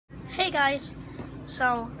Hey guys,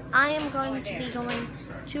 so I am going to be going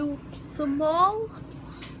to the mall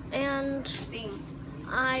and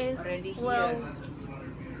I will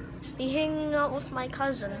be hanging out with my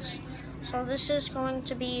cousins. So this is going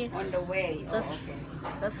to be on the way.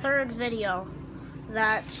 the third video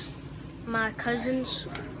that my cousins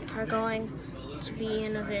are going to be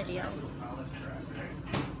in a video.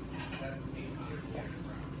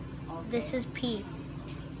 This is pea.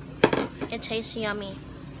 It tastes yummy.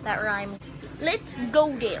 That rhymed. Let's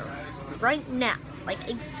go there right now, like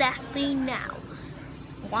exactly now.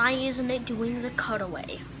 Why isn't it doing the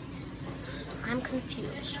cutaway? I'm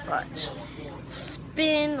confused, but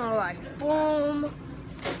spin or like boom,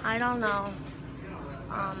 I don't know.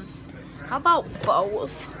 How about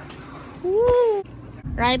both? Woo!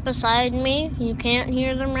 Right beside me, you can't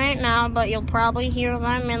hear them right now, but you'll probably hear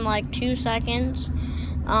them in like 2 seconds.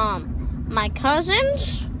 My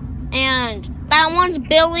cousins, and that one's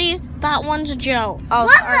Billy, that one's Joe. Oh,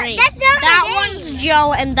 what? Sorry. That's not that my name. One's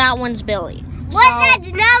Joe and that one's Billy. What? So, that's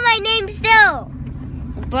not my name still.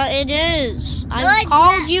 But it is. I've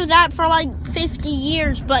called you that for like 50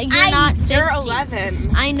 years, but you're not 50. You're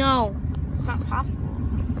 11. I know. It's not possible.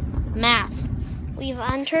 Math. We've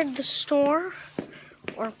entered the store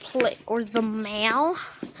or the mail.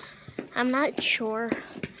 I'm not sure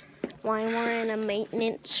why we're in a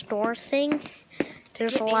maintenance store thing.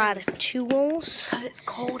 There's a lot of tools. Because it's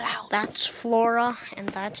cold out. That's Flora and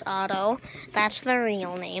that's Otto. That's their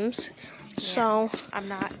real names. Yeah, so I'm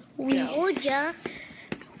not. We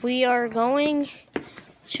are going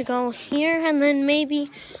to go here and then maybe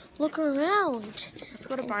look around. Let's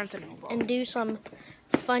go to Barnes & Noble. And do some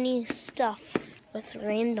funny stuff with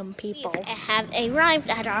random people. I have arrived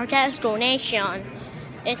at our destination.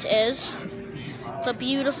 It is the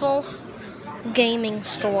beautiful gaming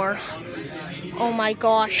store. Oh my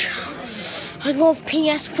gosh. I love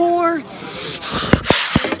PS4.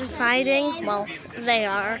 Deciding, well, they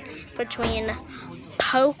are between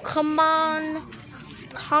Pokemon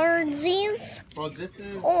cardsies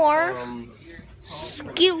or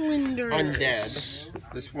Skillinders.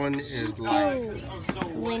 Undead. This one is live.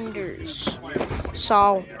 Skillinders.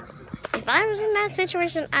 So, if I was in that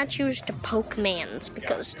situation, I'd choose the Pokemans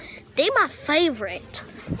because they're my favorite,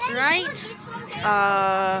 right?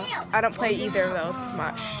 I don't play either of those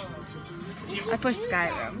much. I play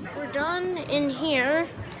Skyrim. We're done in here.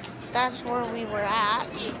 That's where we were at.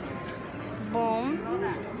 Boom.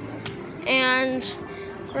 And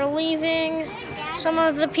we're leaving some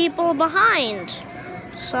of the people behind.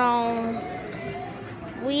 So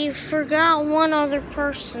we forgot one other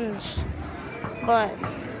person's. But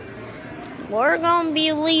we're gonna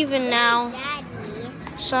be leaving now.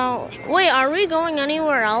 So wait, are we going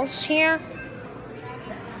anywhere else here?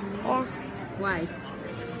 Or Why?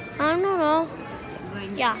 I don't know.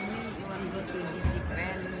 Yeah.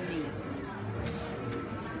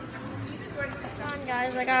 Hold on,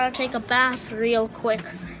 guys. I gotta take a bath real quick.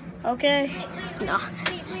 Okay? No.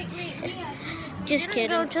 Just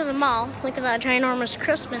kidding. Go to the mall. Look at that ginormous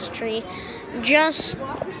Christmas tree. Just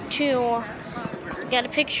to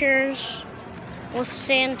get pictures with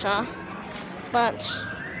Santa. But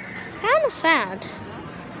kind of sad.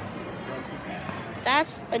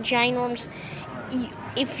 That's a ginormous.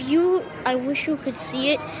 I wish you could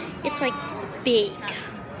see it. It's like big,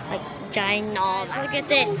 like ginormous. Look at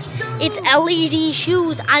this. It's LED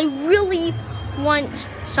shoes. I really want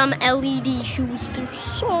some LED shoes. They're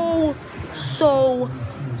so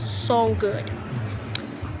good.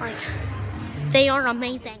 Like, they are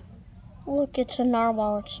amazing. Look, it's a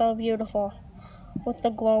narwhal. It's so beautiful. With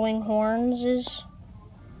the glowing horns is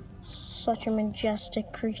such a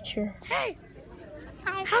majestic creature. Hey,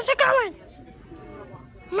 how's it going?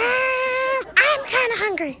 Mom, I'm kind of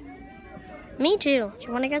hungry. Me too. Do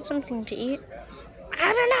you want to get something to eat?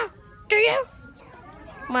 I don't know. Do you?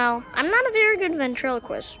 Well, I'm not a very good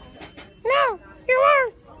ventriloquist. No, you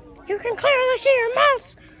aren't. You can clearly see your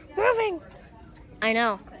mouth moving. I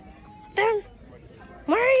know. Then,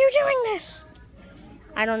 why are you doing this?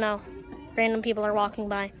 I don't know. Random people are walking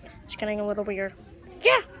by. It's getting a little weird.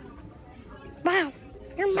 Yeah. Wow,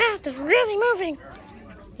 your mouth is really moving.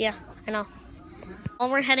 Yeah, I know. While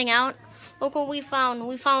we're heading out, look what we found.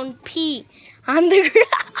 We found pea on the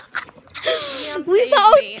ground. We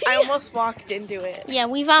found pea. I almost walked into it. Yeah,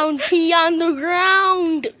 we found pea on the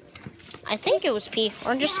ground. I think it was pea,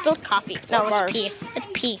 or just spilled coffee. No, it's pea. It's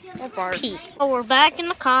pea. Pea. Oh, we're back in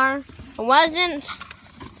the car. It wasn't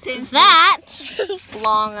that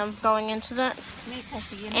long of going into that.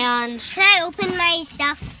 And can I open my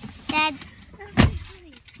stuff, Dad?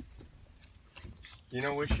 You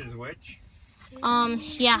know which is which?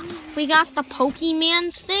 Yeah, we got the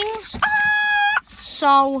Pokemans things.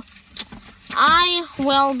 So I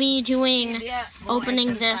will be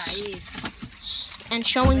opening this and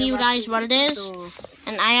showing you guys what it is.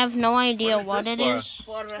 And I have no idea what it is.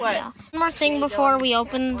 What? Yeah. One more thing before we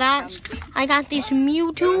open that. I got this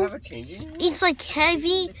Mewtwo. It's like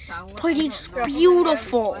heavy, but it's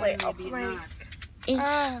beautiful. It's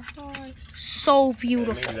so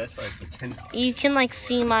beautiful. You can like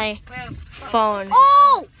see my phone.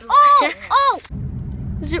 Oh!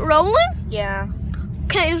 Is it rolling? Yeah.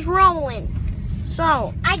 Okay, it's rolling.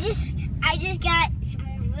 So I just got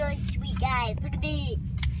some really sweet guys. Look at these.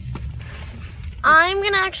 I'm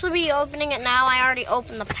gonna actually be opening it now. I already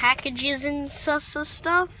opened the packages and stuff.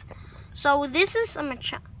 So this is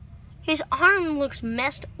his arm looks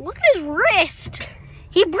messed. Look at his wrist.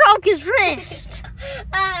 He broke his wrist.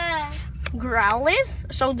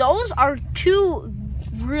 Growlithe. So those are two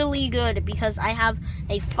really good because I have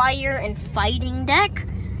a fire and fighting deck.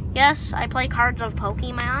 Yes, I play cards of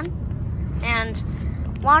Pokemon. And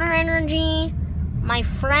water energy. My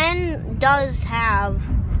friend does have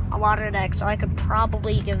a water deck, so I could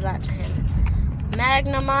probably give that to him.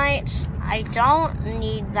 Magnemite. I don't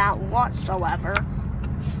need that whatsoever.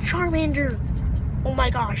 Charmander. Oh my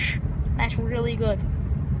gosh. That's really good.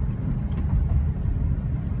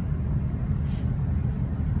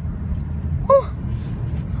 Oh.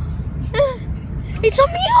 It's a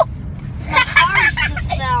Mew! My cards just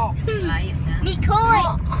fell. Me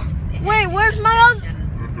coin. Wait, where's my other?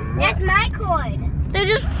 That's my coin. They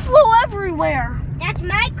just flew everywhere. That's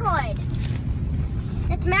my coin.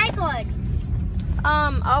 That's my coin.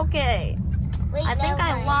 Okay. Wait, I think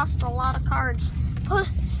I lost a lot of cards. But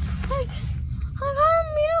I got a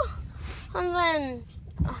Mew. And then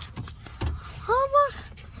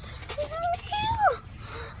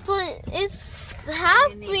but it's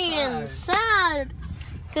happy and sad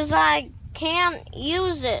because I can't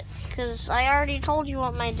use it because I already told you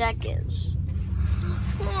what my deck is.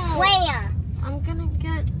 Where? I'm gonna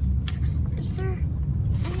get. Is there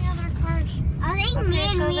any other cards? I think Okay, me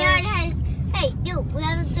and so Leon has. Hey, dude, we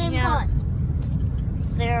have the same card.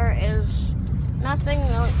 There is nothing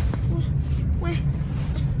really. Wait.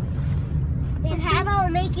 Then how about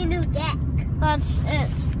we make a new deck? That's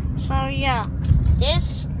it. So yeah,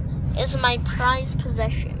 this is my prized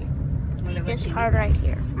possession. This card right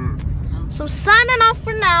here. So signing off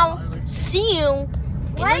for now. See you in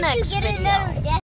the Why don't you next get video. another deck?